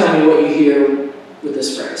you to tell me what you hear with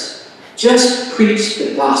this phrase. Just preach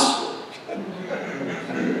the gospel.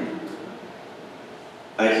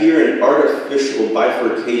 I hear an artificial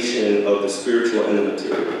bifurcation of the spiritual and the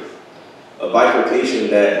material. A bifurcation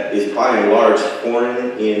that is by and large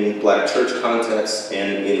foreign in black church contexts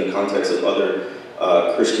and in the context of other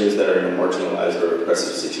Christians that are in a marginalized or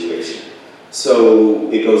oppressive situation.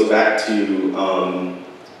 So it goes back to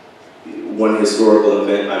one historical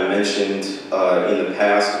event I mentioned in the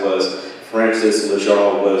past was Francis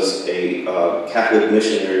Lejeune was a Catholic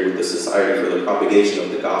missionary with the Society for the Propagation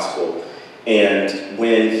of the Gospel. And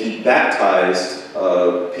when he baptized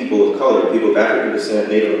people of color, people of African descent,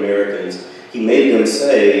 Native Americans, he made them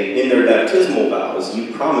say in their baptismal vows,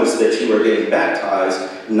 you promise that you are getting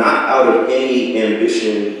baptized not out of any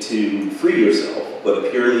ambition to free yourself,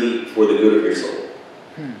 but purely for the good of your soul.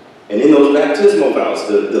 And in those baptismal vows,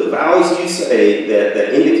 the vows you say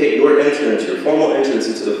that indicate your entrance, your formal entrance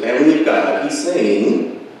into the family of God, he's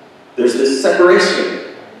saying there's this separation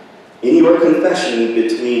in your confession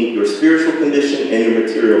between your spiritual condition and your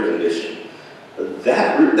material condition.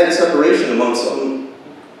 That separation among some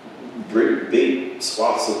big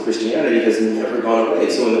swaths of Christianity has never gone away.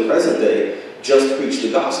 So in the present day, just preach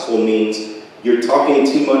the gospel means you're talking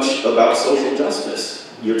too much about social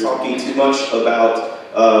justice. You're talking too much about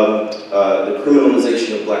the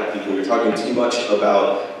criminalization of black people. You're talking too much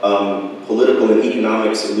about political and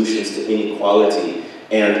economic solutions to inequality.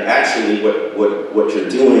 And actually what you're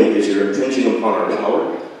doing is you're impinging upon our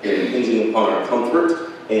power, you're impinging upon our comfort,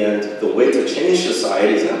 and the way to change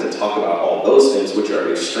society is not to talk about all those things which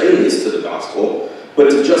are extraneous to the gospel, but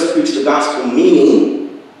to just preach the gospel,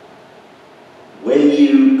 meaning when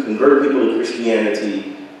you convert people to Christianity,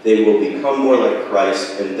 they will become more like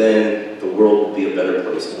Christ, and then the world will be a better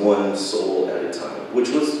place, one soul at a time, which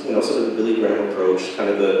was, sort of the Billy Graham approach, kind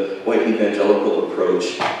of the white evangelical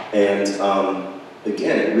approach. And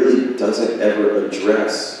again, it really doesn't ever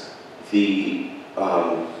address the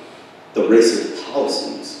racist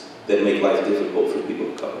policies that make life difficult for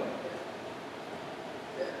people of color.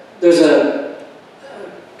 There's a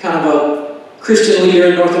kind of a Christian leader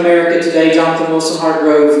in North America today, Jonathan Wilson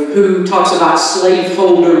Hartgrove, who talks about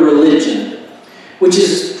slaveholder religion, which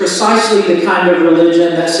is precisely the kind of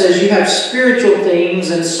religion that says you have spiritual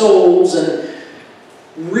things and souls and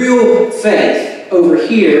real faith over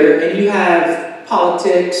here, and you have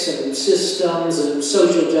politics and systems and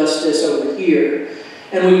social justice over here.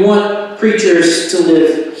 And we want preachers to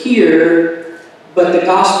live here, but the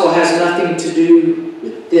gospel has nothing to do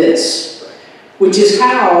with this, which is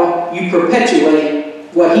how you perpetuate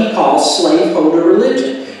what he calls slaveholder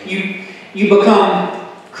religion. You become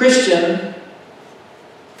Christian,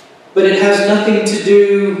 but it has nothing to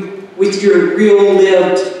do with your real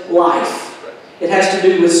lived life. It has to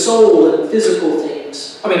do with soul and physical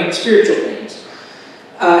things. Spiritual things.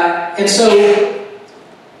 And so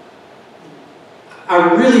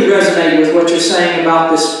I really resonate with what you're saying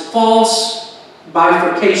about this false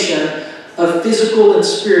bifurcation of physical and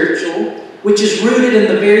spiritual, which is rooted in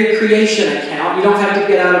the very creation account. You don't have to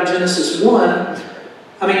get out of Genesis 1.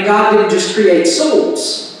 God didn't just create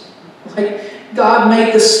souls. God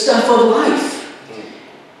made the stuff of life.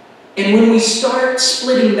 And when we start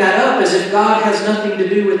splitting that up as if God has nothing to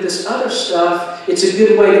do with this other stuff, it's a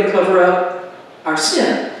good way to cover up our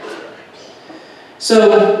sin.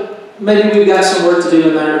 So maybe we've got some work to do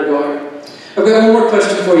in that regard. I've got one more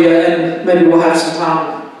question for you, and maybe we'll have some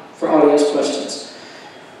time for audience questions.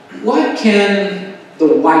 What can the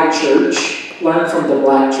white church learn from the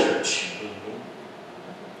black church?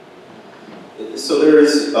 So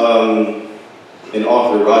there's an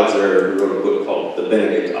author, Roger, who wrote a book called The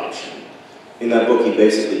Benedict Option. In that book, he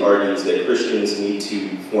basically argues that Christians need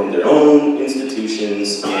to form their own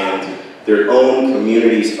institutions and their own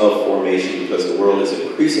communities of formation because the world is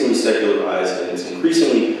increasingly secularized and it's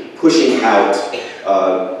increasingly pushing out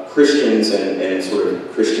Christians and sort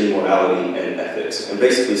of Christian morality and ethics. And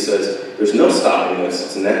basically says there's no stopping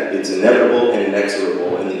this. It's inevitable and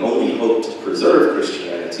inexorable, and the only hope to preserve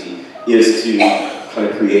Christianity is to kind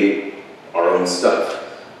of create our own stuff.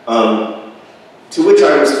 To which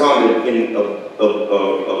I responded in a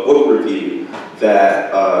book review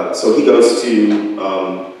that, so he goes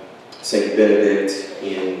to St. Benedict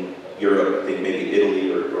in Europe, I think maybe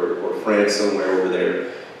Italy or France, somewhere over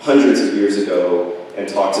there, hundreds of years ago, and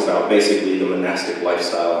talks about basically the monastic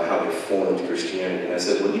lifestyle and how they formed Christianity. And I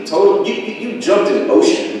said, well, you jumped in an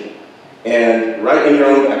ocean, and right in your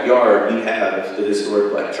own backyard, you have the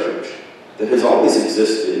historic black church that has always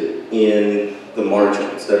existed in the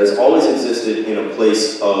margins, that has always existed in a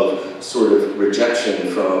place of sort of rejection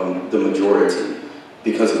from the majority,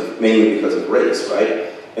 mainly because of race, right?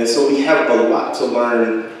 And so we have a lot to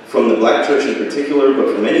learn from the black church in particular,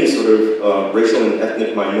 but from any sort of racial and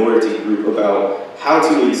ethnic minority group about how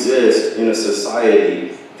to exist in a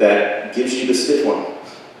society that gives you the stiff arm,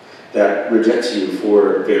 that rejects you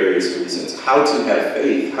for various reasons, how to have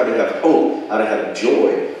faith, how to have hope, how to have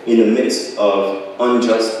joy in the midst of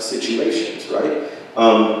unjust situations, right?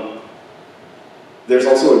 There's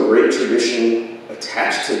also a great tradition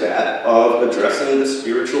attached to that of addressing the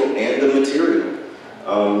spiritual and the material.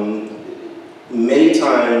 Many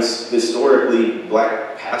times, historically,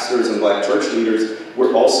 black pastors and black church leaders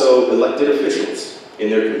were also elected officials in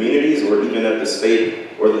their communities or even at the state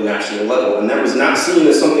or the national level. And that was not seen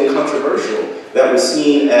as something controversial. That was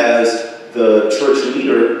seen as the church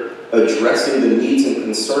leader addressing the needs and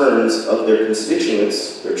concerns of their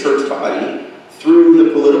constituents, their church body, through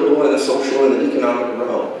the political and the social and the economic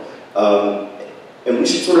realm. And we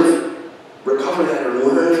should sort of recover that or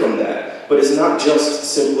learn from that. But it's not just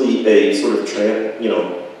simply a sort of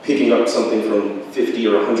picking up something from 50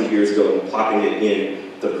 or 100 years ago and plopping it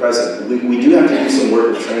in the present. We do have to do some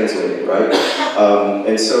work of translating, right?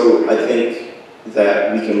 And so I think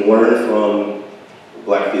that we can learn from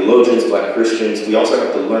black theologians, black Christians. We also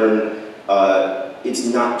have to learn it's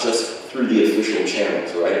not just through the official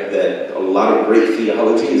channels, right? That a lot of great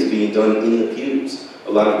theology is being done in the pews.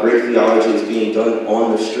 A lot of great theology is being done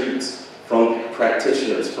on the streets from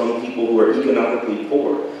practitioners, from people who are economically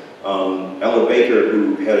poor. Ella Baker,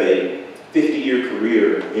 who had a 50-year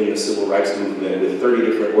career in the civil rights movement with 30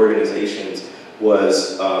 different organizations,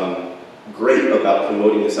 was great about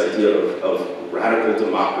promoting this idea of radical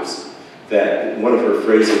democracy. That one of her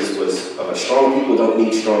phrases was, strong people don't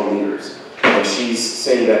need strong leaders. And she's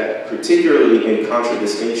saying that particularly in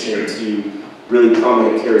contradistinction to really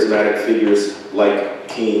prominent charismatic figures like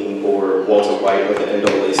King or Walter White of the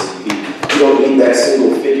NAACP. You don't need that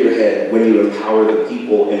single figurehead when you empower the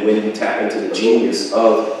people and when you tap into the genius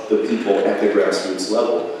of the people at the grassroots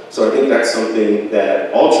level. So I think that's something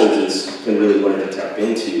that all churches can really learn to tap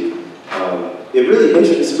into.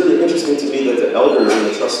 It's really interesting to me that the elders and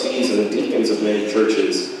the trustees and the deacons of many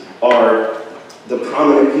churches are the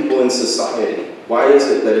prominent people in society. Why is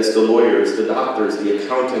it that it's the lawyers, the doctors, the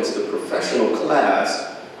accountants, the professional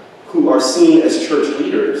class who are seen as church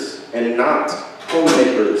leaders and not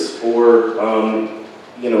homemakers or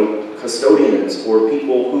custodians or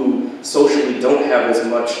people who socially don't have as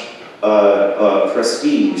much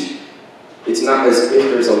prestige? It's not as if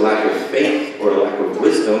there's a lack of faith or a lack of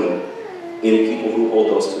wisdom in people who hold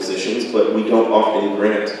those positions, but we don't often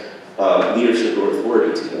grant leadership or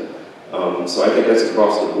authority to them. So I think that's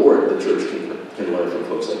across the board the church can learn from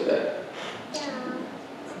folks like that.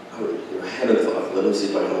 I had a thought. Let me see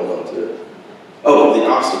if I can hold on to it. Oh, the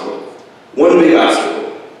obstacle. One big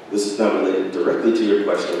obstacle. This is not related directly to your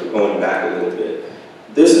question. We're going back a little bit.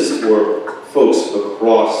 This is for folks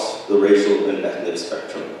across the racial and ethnic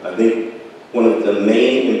spectrum. I think one of the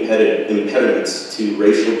main impediments to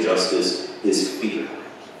racial justice is fear.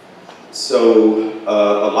 So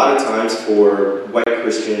a lot of times for white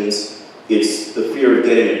Christians, it's the fear of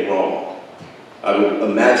getting it wrong. I would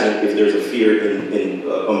imagine if there's a fear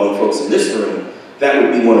among folks in this room, that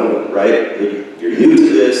would be one of them, right? You're new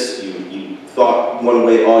to this, you thought one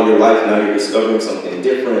way all your life, now you're discovering something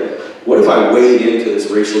different. What if I wade into this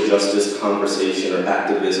racial justice conversation or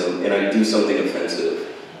activism and I do something offensive?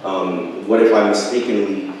 What if I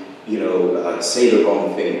mistakenly, say the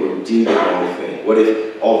wrong thing or do the wrong thing? What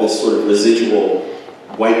if all this sort of residual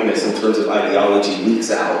whiteness in terms of ideology leaks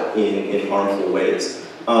out in harmful ways?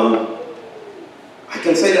 I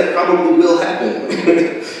can say that probably will happen.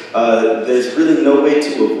 There's really no way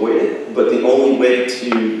to avoid it, but the only way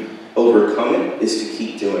to overcome it is to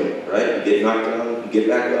keep doing it, right? You get knocked down, you get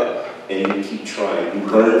back up, and you keep trying. You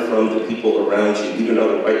learn from the people around you, even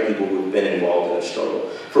other white people who've been involved in a struggle.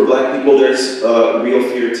 For black people, there's real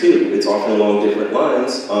fear too. It's often along different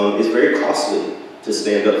lines. It's very costly to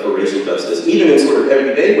stand up for racial justice, even in sort of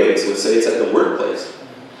everyday ways. Let's say it's at the workplace,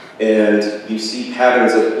 and you see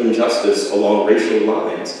patterns of injustice along racial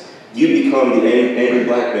lines. You become the angry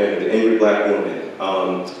black man, the angry black woman.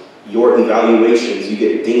 Your evaluations, you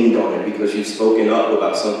get dinged on it because you've spoken up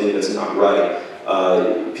about something that's not right.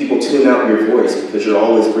 People tune out your voice because you're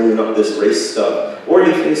always bringing up this race stuff. Or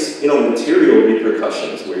you face, material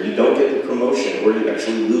repercussions where you don't get the promotion or you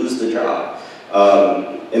actually lose the job.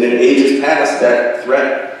 And in ages past, that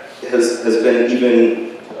threat has been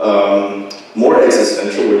even more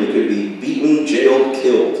existential, where you could be beaten, jailed,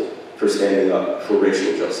 killed for standing up for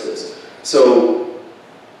racial justice. So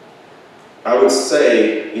I would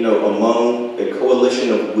say, among a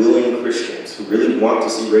coalition of willing Christians who really want to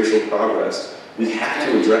see racial progress, we have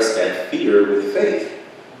to address that fear with faith.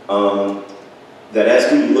 That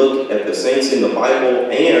as we look at the saints in the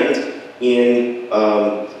Bible and in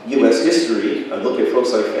U.S. history, I look at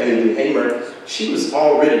folks like Fannie Lou Hamer, she was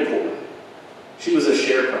already poor. She was a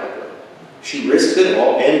sharecropper. She risked it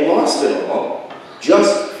all and lost it all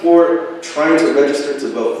just for trying to register to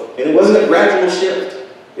vote. And it wasn't a gradual shift.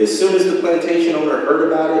 As soon as the plantation owner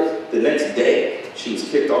heard about it, the next day she was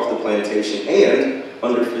kicked off the plantation and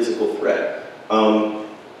under physical threat. I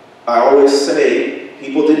always say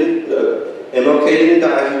MLK didn't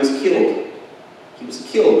die, he was killed. He was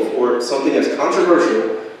killed for something as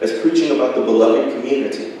controversial as preaching about the beloved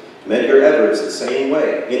community. Medgar Evers, the same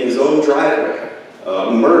way, in his own driveway,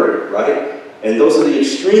 murdered, right? And those are the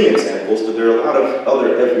extreme examples, but there are a lot of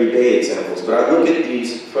other everyday examples. But I look at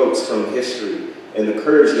these folks from history and the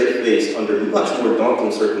courage they faced under much more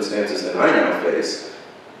daunting circumstances than I now face,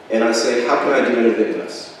 and I say, how can I do anything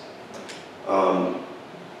less?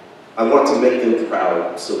 I want to make them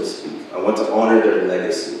proud, so to speak. I want to honor their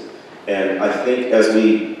legacy. And I think as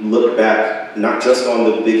we look back, not just on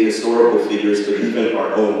the big historical figures, but even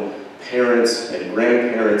our own parents and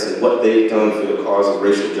grandparents and what they've done for the cause of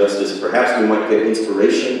racial justice, perhaps we might get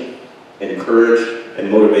inspiration and courage and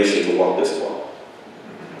motivation to walk this walk.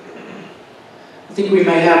 I think we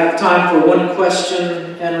may have time for one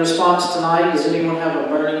question and response tonight. Does anyone have a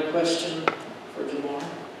burning question for Jamar?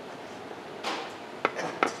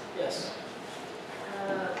 Yes.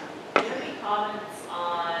 Do you have any comments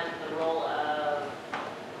on the role of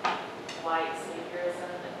white saviorism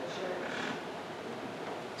in the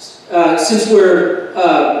church? Since we're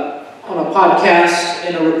on a podcast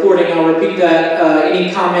and a recording, I'll repeat that.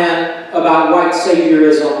 Any comment about white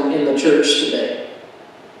saviorism in the church today?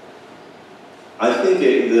 I think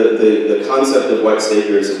the concept of white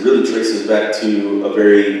saviorism really traces back to a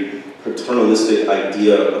very paternalistic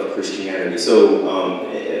idea of Christianity. So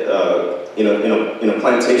in a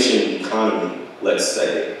plantation economy, let's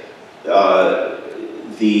say,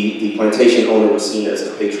 the plantation owner was seen as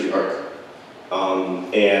the patriarch.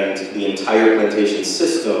 And the entire plantation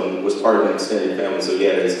system was part of an extended family. So he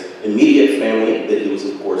had his immediate family that he was,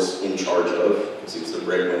 of course, in charge of, because he was the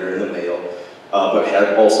breadwinner and the male, but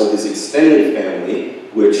had also his extended family,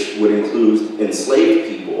 which would include enslaved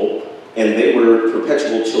people, and they were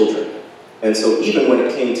perpetual children. And so even when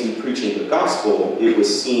it came to preaching the gospel, it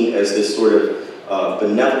was seen as this sort of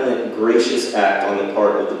benevolent, gracious act on the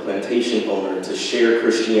part of the plantation owner to share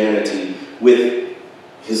Christianity with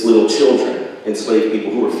his little children, enslaved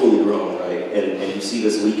people who were fully grown, right? And you see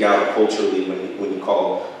this leak out culturally when you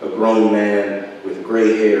call a grown man with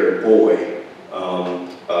gray hair boy,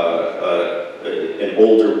 an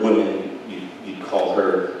older woman, you'd call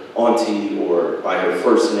her auntie or by her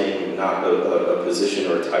first name, not a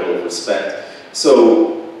position or a title of respect.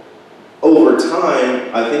 So over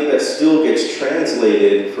time, I think that still gets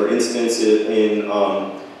translated, for instance, in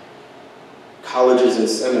colleges and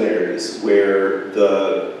seminaries where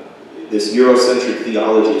this Eurocentric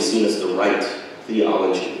theology is seen as the right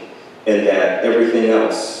theology, and that everything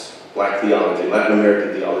else, Black theology, Latin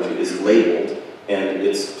American theology, is labeled and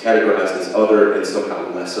it's categorized as other and somehow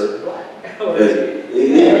lesser.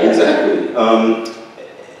 Yeah, exactly.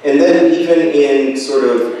 And then even in sort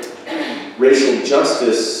of racial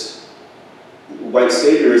justice, white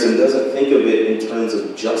saviorism doesn't think of it in terms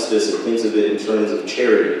of justice, it thinks of it in terms of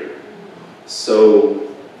charity.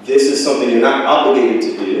 So this is something you're not obligated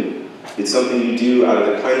to do. It's something you do out of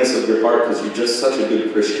the kindness of your heart because you're just such a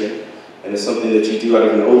good Christian, and it's something that you do out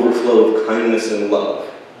of an overflow of kindness and love.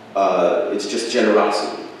 It's just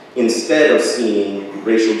generosity. Instead of seeing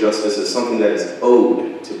racial justice as something that is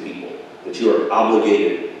owed to people, that you are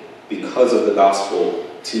obligated because of the gospel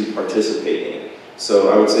to participate in it. So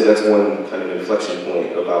I would say that's one kind of inflection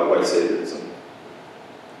point about white saviorism.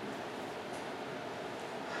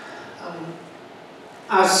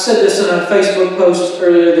 I said this in a Facebook post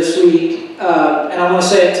earlier this week, and I want to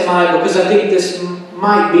say it tonight because I think this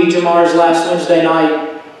might be Jamar's last Wednesday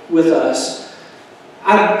night with us.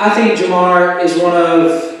 I think Jamar is one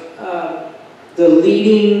of the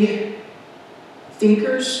leading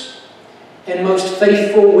thinkers and most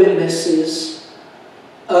faithful witnesses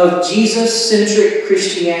of Jesus-centric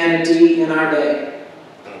Christianity in our day.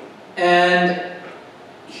 And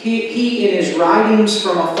he in his writings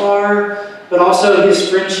from afar, but also his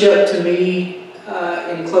friendship to me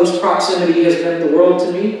in close proximity has meant the world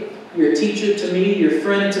to me. You're a teacher to me, you're a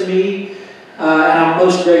friend to me, and I'm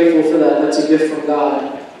most grateful for that. That's a gift from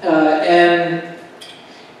God. And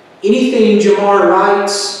anything Jamar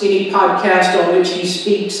writes, any podcast on which he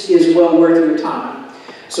speaks is well worth your time.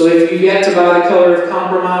 So if you've yet to buy The Color of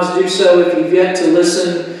Compromise, do so. If you've yet to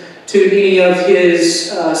listen to any of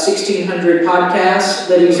his 1,600 podcasts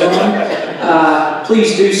that he's on,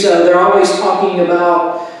 please do so. They're always talking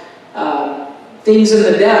about things in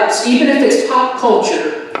the depths. Even if it's pop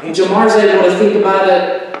culture, Jamar's able to think about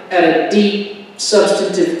it at a deep,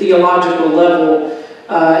 substantive, theological level,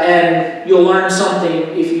 and you'll learn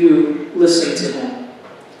something if you listen to him.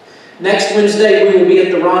 Next Wednesday, we will be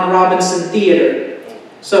at the Ron Robinson Theater.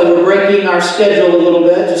 So we're breaking our schedule a little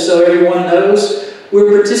bit, just so everyone knows.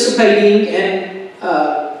 We're participating,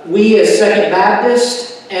 and we as Second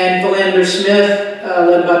Baptist and Philander Smith,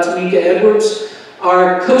 led by Tamika Edwards,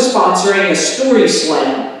 are co-sponsoring a story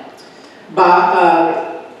slam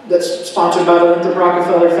that's sponsored by the Winthrop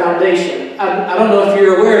Rockefeller Foundation. I don't know if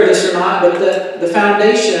you're aware of this or not, but the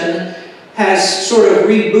foundation has sort of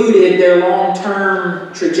rebooted their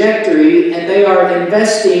long-term trajectory, and they are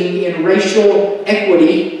investing in racial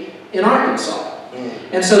equity in Arkansas.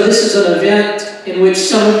 And so this is an event in which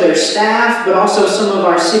some of their staff, but also some of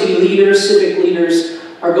our city leaders, civic leaders,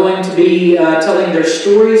 are going to be telling their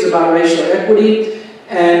stories about racial equity,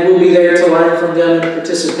 and we'll be there to learn from them and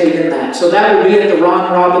participate in that. So that will be at the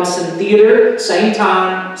Ron Robinson Theater, same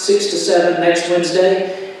time, 6 to 7 next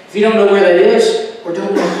Wednesday. If you don't know where that is, or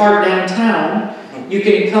don't want to park downtown, you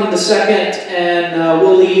can come to Second, and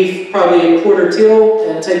we'll leave probably a quarter till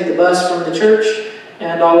and take the bus from the church,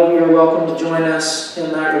 and all of you are welcome to join us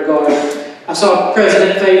in that regard. I saw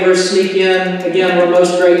President Favors sneak in. Again, we're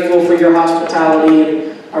most grateful for your hospitality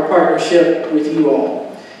and our partnership with you all.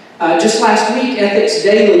 Just last week, Ethics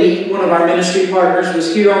Daily, one of our ministry partners,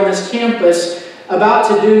 was here on this campus about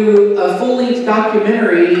to do a full-length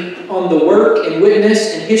documentary on the work and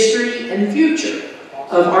witness and history and future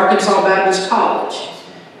of Arkansas Baptist College,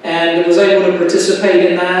 and was able to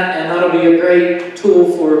participate in that, and that'll be a great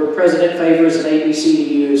tool for President Favors and ABC to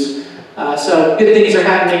use. So good things are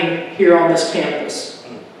happening here on this campus.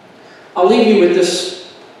 I'll leave you with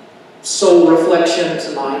this soul reflection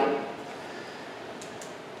tonight.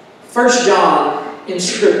 1 John in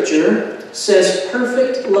Scripture says,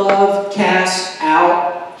 perfect love casts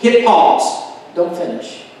out, hit pause, don't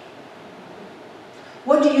finish.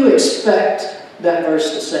 What do you expect that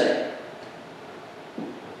verse to say?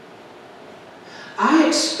 I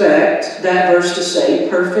expect that verse to say,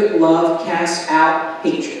 perfect love casts out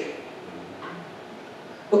hatred.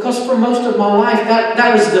 Because for most of my life,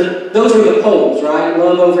 those were the poles, right?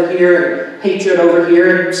 Love over here and hatred over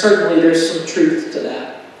here, and certainly there's some truth to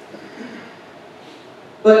that.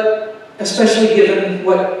 But especially given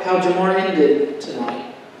how Jamar ended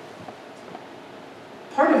tonight,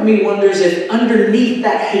 part of me wonders if underneath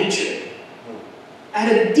that hatred,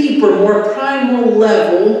 at a deeper, more primal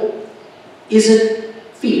level, isn't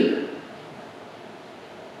fear.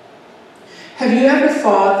 Have you ever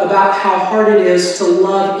thought about how hard it is to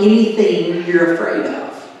love anything you're afraid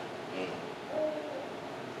of?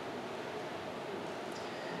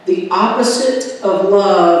 The opposite of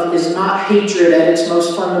love is not hatred at its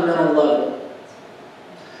most fundamental level.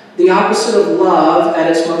 The opposite of love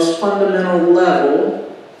at its most fundamental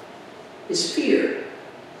level is fear.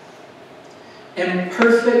 And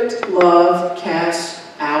perfect love casts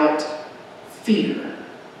out fear.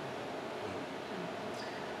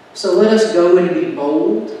 So let us go and be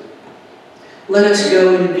bold. Let us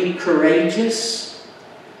go and be courageous.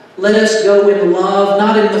 Let us go in love,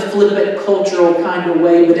 not in the flippant cultural kind of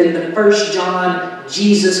way, but in the 1 John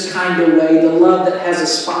Jesus kind of way, the love that has a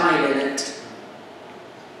spine in it.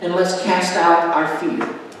 And let's cast out our fear.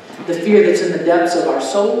 The fear that's in the depths of our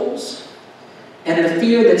souls, and the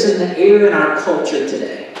fear that's in the air in our culture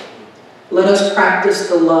today. Let us practice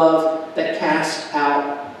the love that casts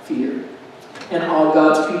out fear. And all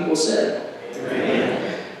God's people said,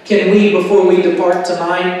 amen. Can we, before we depart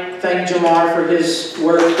tonight, thank Jamar for his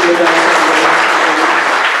work with us?